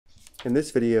In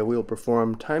this video, we will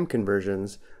perform time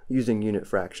conversions using unit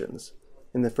fractions.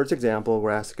 In the first example, we're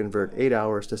asked to convert 8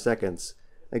 hours to seconds,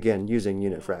 again using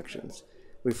unit fractions.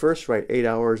 We first write 8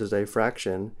 hours as a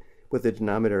fraction with a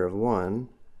denominator of 1,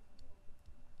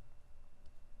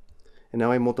 and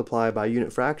now I multiply by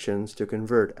unit fractions to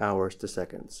convert hours to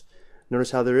seconds.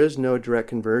 Notice how there is no direct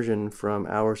conversion from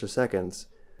hours to seconds.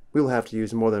 We will have to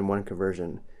use more than one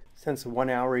conversion. Since 1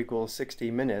 hour equals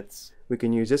 60 minutes, we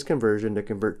can use this conversion to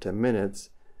convert to minutes,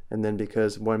 and then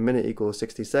because 1 minute equals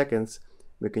 60 seconds,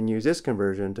 we can use this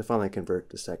conversion to finally convert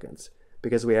to seconds.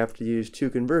 Because we have to use two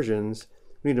conversions,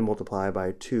 we need to multiply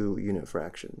by two unit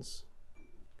fractions.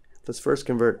 Let's first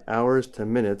convert hours to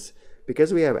minutes.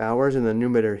 Because we have hours in the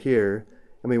numerator here,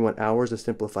 and we want hours to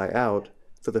simplify out,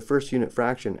 for the first unit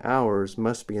fraction, hours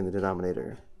must be in the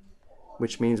denominator,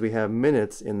 which means we have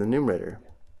minutes in the numerator.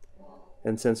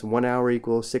 And since 1 hour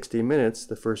equals 60 minutes,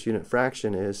 the first unit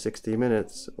fraction is 60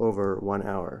 minutes over 1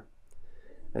 hour.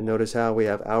 And notice how we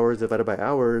have hours divided by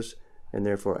hours, and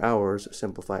therefore hours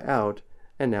simplify out,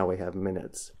 and now we have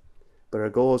minutes. But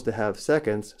our goal is to have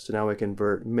seconds, so now we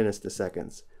convert minutes to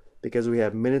seconds. Because we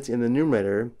have minutes in the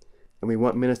numerator, and we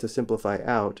want minutes to simplify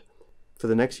out, for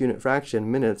the next unit fraction,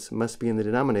 minutes must be in the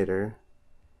denominator,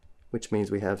 which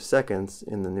means we have seconds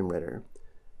in the numerator.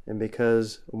 And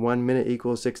because 1 minute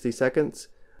equals 60 seconds,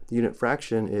 the unit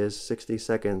fraction is 60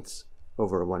 seconds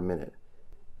over 1 minute.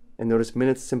 And notice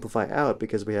minutes simplify out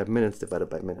because we have minutes divided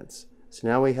by minutes. So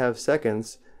now we have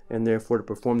seconds, and therefore to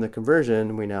perform the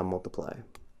conversion, we now multiply.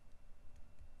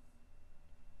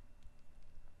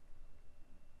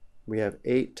 We have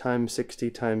 8 times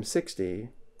 60 times 60,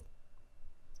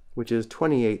 which is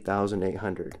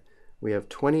 28,800. We have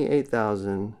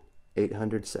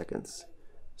 28,800 seconds.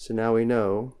 So now we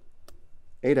know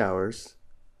 8 hours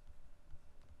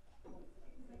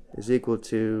is equal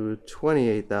to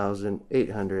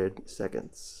 28,800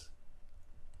 seconds.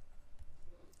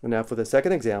 And now for the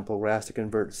second example, we're asked to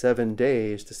convert 7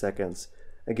 days to seconds,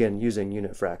 again using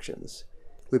unit fractions.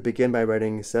 We begin by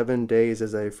writing 7 days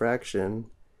as a fraction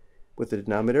with a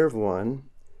denominator of 1,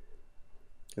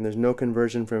 and there's no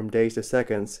conversion from days to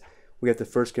seconds. We have to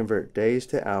first convert days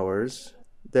to hours,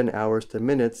 then hours to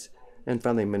minutes, and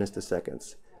finally minutes to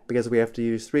seconds. Because we have to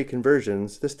use 3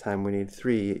 conversions, this time we need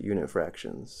 3 unit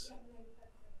fractions.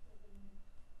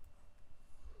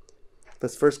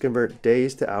 Let's first convert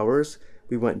days to hours.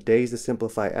 We want days to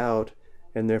simplify out,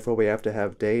 and therefore we have to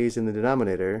have days in the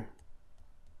denominator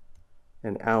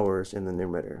and hours in the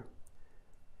numerator.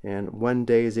 And 1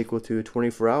 day is equal to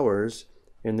 24 hours,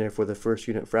 and therefore the first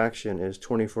unit fraction is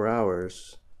 24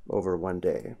 hours over 1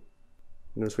 day.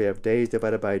 Notice we have days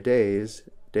divided by days.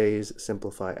 Days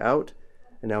simplify out,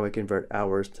 and now we convert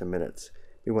hours to minutes.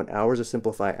 We want hours to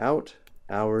simplify out,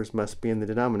 hours must be in the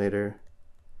denominator,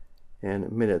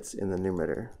 and minutes in the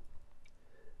numerator.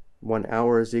 1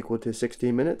 hour is equal to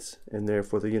 60 minutes, and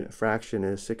therefore the unit fraction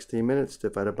is 60 minutes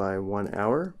divided by 1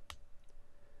 hour.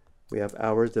 We have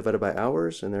hours divided by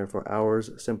hours, and therefore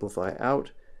hours simplify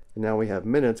out, and now we have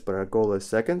minutes, but our goal is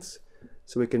seconds,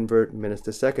 so we convert minutes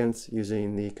to seconds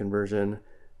using the conversion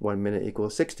 1 minute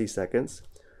equals 60 seconds.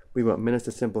 We want minutes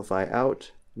to simplify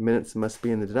out, minutes must be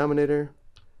in the denominator,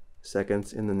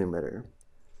 seconds in the numerator.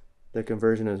 The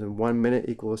conversion is 1 minute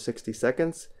equals 60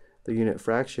 seconds. The unit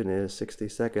fraction is 60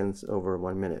 seconds over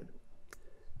 1 minute.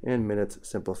 And minutes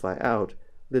simplify out,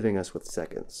 leaving us with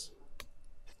seconds.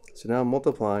 So now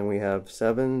multiplying, we have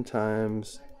 7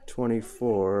 times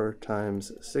 24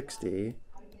 times 60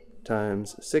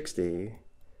 times 60,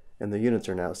 and the units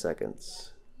are now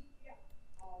seconds.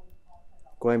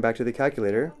 Going back to the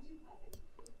calculator,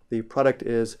 the product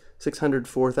is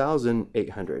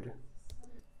 604,800,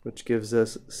 which gives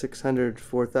us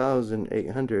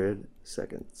 604,800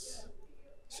 seconds.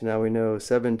 So now we know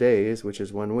 7 days, which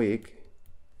is 1 week,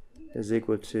 is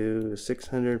equal to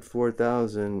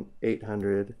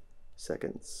 604,800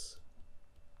 seconds.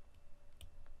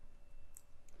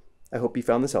 I hope you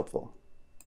found this helpful.